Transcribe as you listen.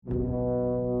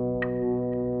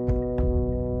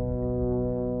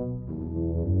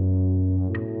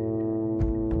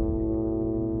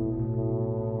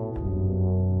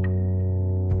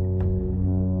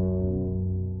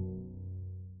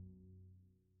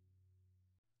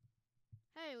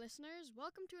Hey listeners,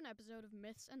 welcome to an episode of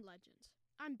Myths and Legends.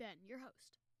 I'm Ben, your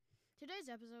host.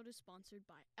 Today's episode is sponsored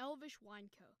by Elvish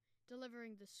Wine Co.,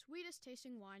 delivering the sweetest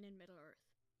tasting wine in Middle-earth.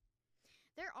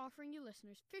 They're offering you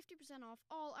listeners 50% off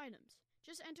all items.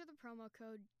 Just enter the promo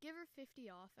code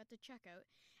GIVER50OFF at the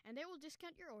checkout and they will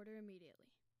discount your order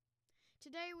immediately.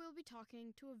 Today we'll be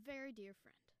talking to a very dear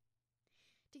friend.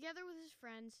 Together with his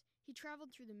friends, he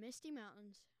traveled through the Misty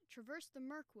Mountains, traversed the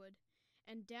Mirkwood,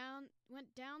 and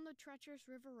went down the treacherous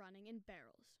river running in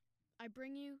barrels. I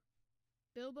bring you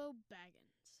Bilbo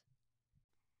Baggins.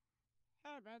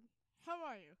 Hey, Ben. How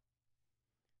are you?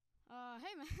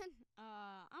 Hey, man.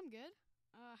 I'm good.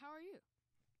 How are you?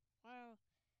 Well,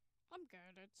 I'm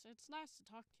good. It's nice to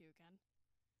talk to you again.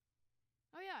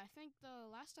 Oh, yeah, I think the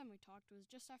last time we talked was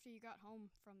just after you got home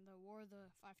from the War of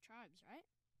the Five Tribes, right?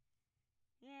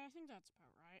 Yeah, I think that's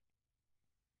about right.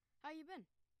 How you been?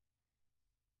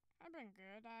 I've been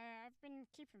good. I've been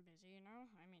keeping busy, you know?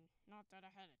 I mean, not that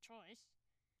I had a choice.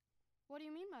 What do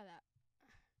you mean by that?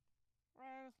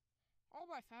 Well, all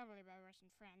my family members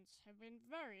and friends have been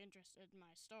very interested in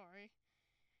my story.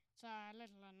 It's a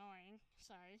little annoying,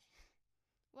 sorry.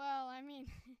 Well, I mean,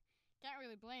 can't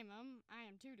really blame them. I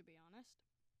am too, to be honest.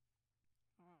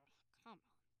 Oh, come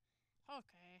on.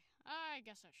 Okay, I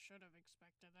guess I should have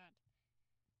expected that.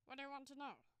 What do you want to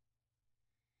know?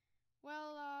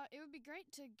 Well, it would be great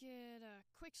to get a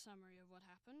quick summary of what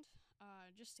happened,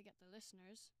 just to get the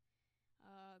listeners,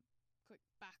 quick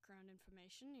background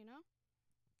information, you know?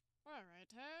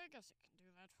 Alright, I guess I can do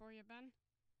that for you, Ben.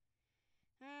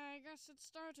 I guess it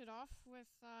started off with,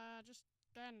 just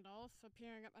Gandalf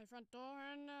appearing at my front door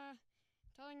and,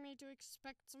 telling me to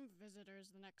expect some visitors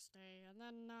the next day, and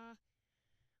then,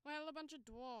 well, a bunch of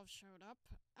dwarves showed up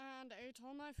and ate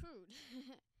all my food.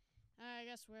 I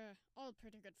guess we're all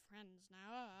pretty good friends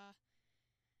now.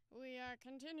 We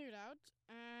continued out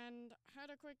and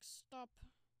had a quick stop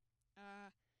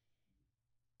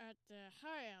at the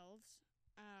High Elves.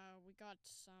 We got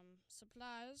some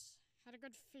supplies, had a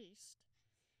good feast,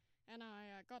 and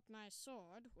I got my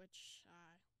sword, which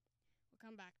we'll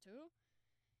come back to.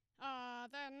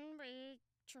 Then we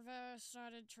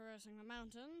started traversing the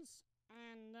mountains,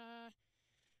 and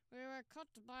we were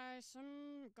caught by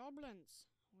some goblins.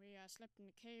 We slept in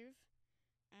a cave,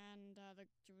 and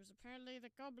it was apparently the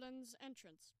goblins'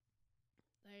 entrance.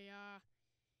 They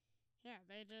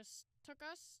just took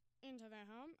us into their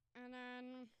home, and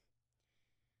then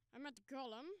I met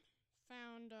Gollum,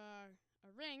 found a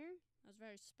ring that was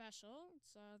very special.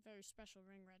 It's a very special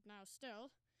ring right now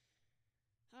still.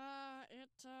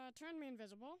 It turned me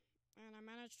invisible, and I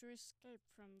managed to escape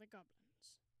from the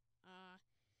goblins.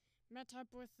 Met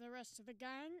up with the rest of the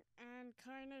gang and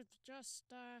kind of just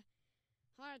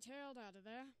hightailed out of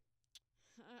there.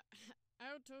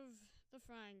 Out of the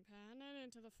frying pan and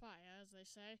into the fire, as they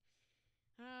say.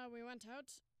 We went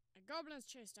out. The goblins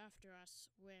chased after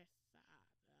us with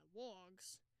the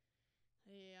wargs.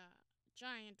 The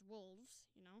giant wolves,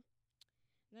 you know.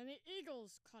 And then the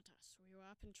eagles caught us. We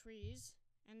were up in trees,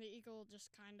 and the eagle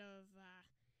just kind of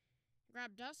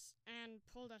grabbed us and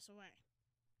pulled us away.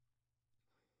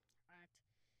 Right.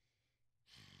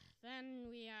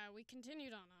 Then we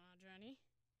continued on our journey,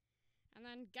 and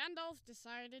then Gandalf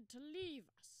decided to leave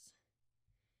us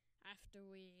after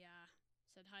we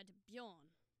said hi to Bjorn,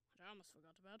 which I almost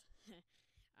forgot about.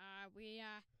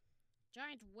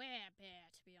 Giant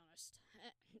werebear, to be honest.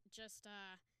 Just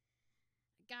a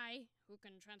guy who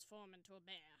can transform into a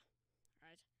bear,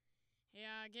 right? He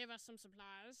gave us some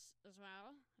supplies as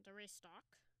well to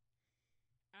restock.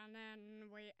 And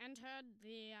then we entered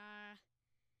the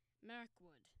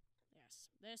Mirkwood.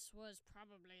 Yes, this was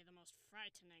probably the most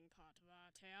frightening part of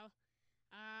our tale.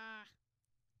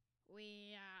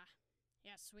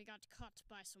 We got caught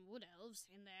by some wood elves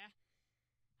in there.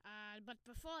 But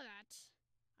before that,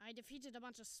 I defeated a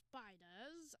bunch of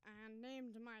spiders and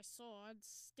named my sword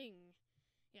Sting.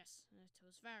 Yes, it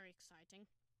was very exciting.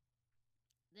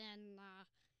 Then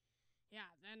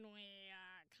we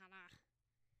kinda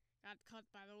got caught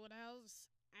by the wood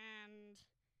elves, and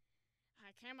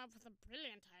I came up with a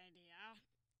brilliant idea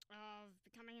of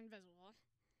becoming invisible.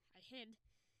 I hid,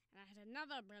 and I had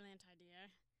another brilliant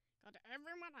idea. Got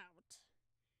everyone out,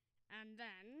 and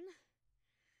then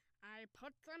I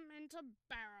put them into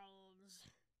barrels.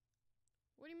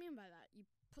 What do you mean by that? You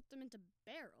put them into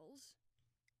barrels?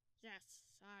 Yes,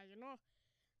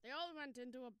 they all went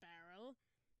into a barrel,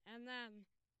 and then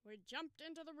we jumped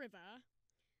into the river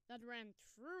that ran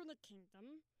through the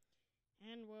kingdom,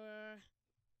 and were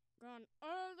gone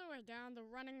all the way down the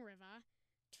running river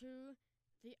to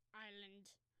the island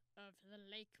of the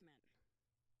Lakemen.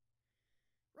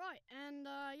 Right, and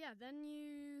then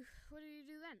you what did you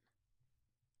do then?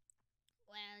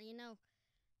 Well,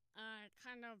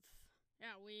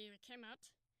 we came out.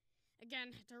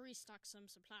 Again, had to restock some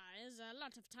supplies. A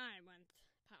lot of time went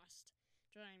past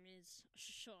during these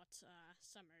short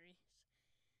summaries.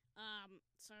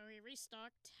 So we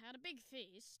restocked, had a big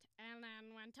feast, and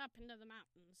then went up into the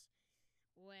mountains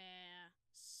where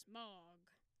Smog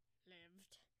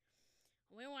lived.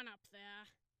 We went up there,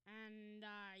 and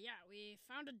we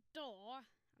found a door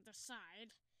at the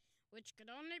side, which could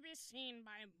only be seen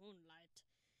by moonlight.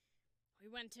 We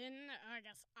went in, I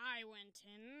guess I went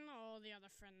in, all the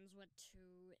other friends were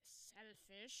too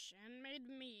selfish and made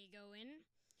me go in.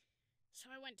 So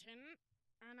I went in,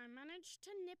 and I managed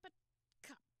to nip a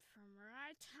cup from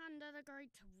right under the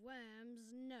great worm's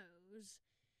nose.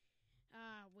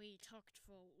 We talked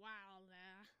for a while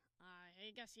there.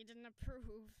 I guess he didn't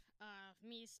approve of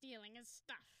me stealing his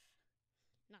stuff.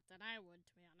 Not that I would,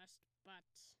 to be honest,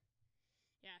 but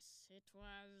yes, it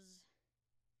was...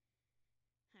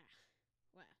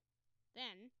 Well,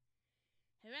 then,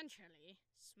 eventually,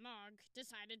 Smog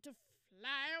decided to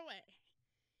fly away.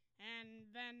 And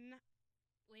then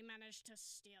we managed to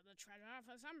steal the treasure.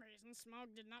 For some reason,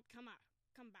 Smog did not come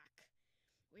back.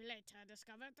 We later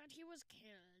discovered that he was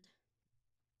killed.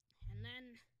 And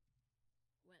then,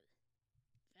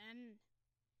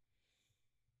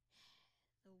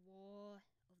 the War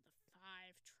of the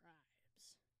Five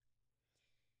Tribes.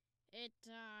 It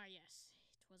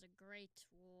was a great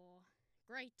war.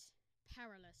 Great,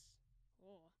 perilous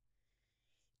war.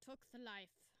 Took the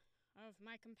life of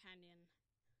my companion,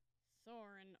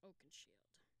 Thorin Oakenshield.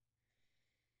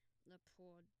 The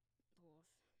poor dwarf.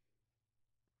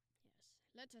 Yes,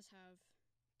 let us have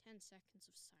 10 seconds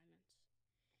of silence.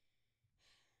 Yes,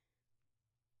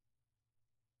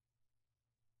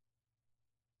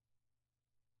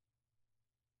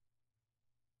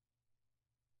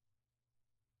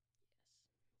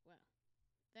 well,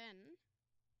 then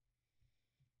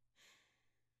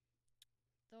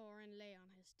Thorin lay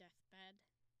on his deathbed.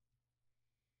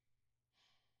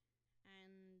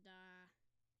 And,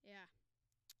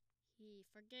 he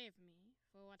forgave me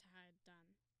for what I had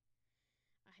done.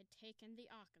 I had taken the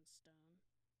Arkenstone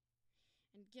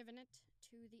and given it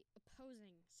to the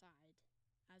opposing side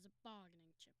as a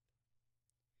bargaining chip.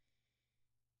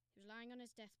 He was lying on his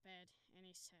deathbed, and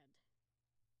he said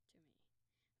to me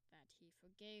that he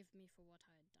forgave me for what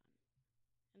I had done,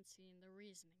 and seen the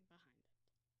reasoning behind it.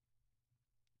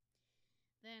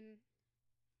 Then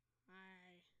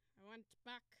I went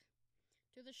back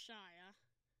to the Shire,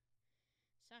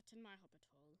 sat in my hobbit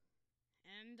hole,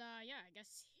 and I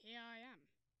guess here I am.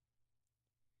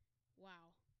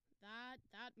 Wow,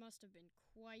 that must have been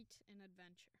quite an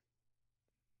adventure.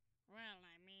 Well,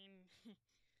 I mean,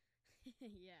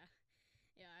 yeah,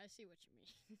 I see what you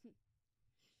mean.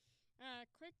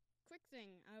 Quick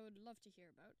thing I would love to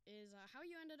hear about is how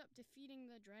you ended up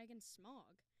defeating the dragon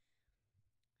Smog.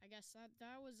 I guess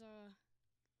that was a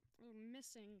little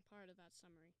missing part of that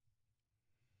summary.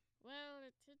 Well,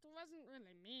 it wasn't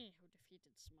really me who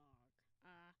defeated Smog.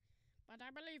 But I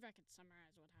believe I could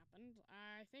summarize what happened.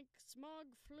 I think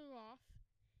Smog flew off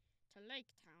to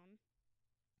Lake Town,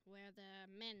 where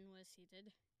the men were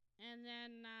seated, and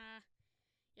then,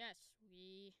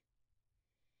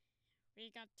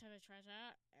 we got to the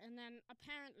treasure, and then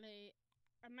apparently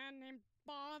a man named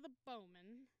Bard the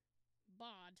Bowman,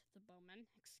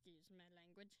 excuse my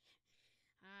language,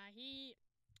 he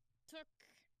took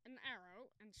an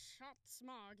arrow and shot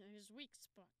Smog in his weak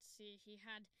spot. See, he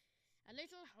had a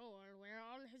little hole where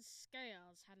all his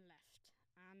scales had left,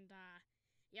 and, the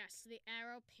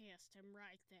arrow pierced him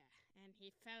right there, and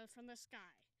he fell from the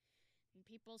sky, and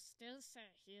people still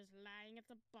say he is lying at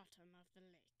the bottom of the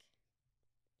lake.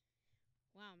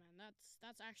 Wow, man,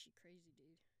 that's actually crazy,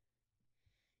 dude.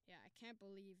 Yeah, I can't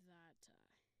believe that,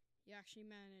 you actually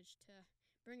managed to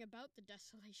bring about the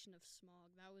desolation of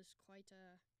Smog. That was quite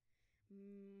a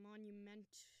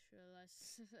monumentous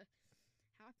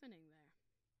happening there.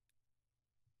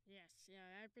 Yes,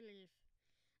 I believe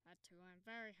that too. I'm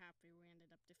very happy we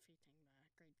ended up defeating the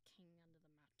great king under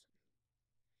the mountain.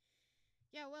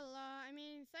 Yeah, well,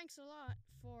 thanks a lot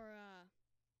for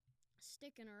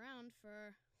sticking around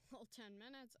for all 10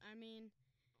 minutes. I mean,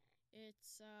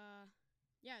 it's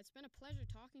been a pleasure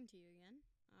talking to you again.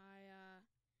 I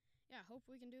hope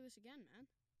we can do this again,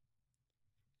 man.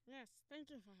 Yes,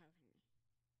 thank you for having me.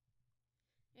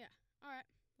 Yeah, alright.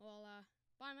 Well,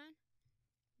 bye, man.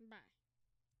 Bye.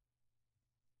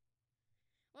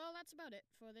 Well, that's about it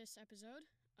for this episode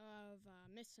of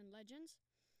Myths and Legends.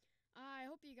 I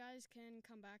hope you guys can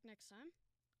come back next time.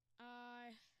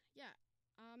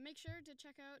 Make sure to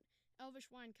check out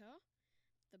Elvish Wine Co.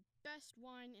 the best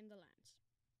wine in the lands.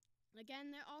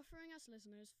 Again, they're offering us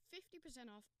listeners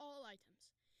 50% off all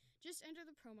items. Just enter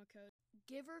the promo code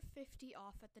GIVER50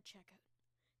 off at the checkout.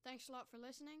 Thanks a lot for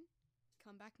listening.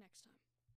 Come back next time.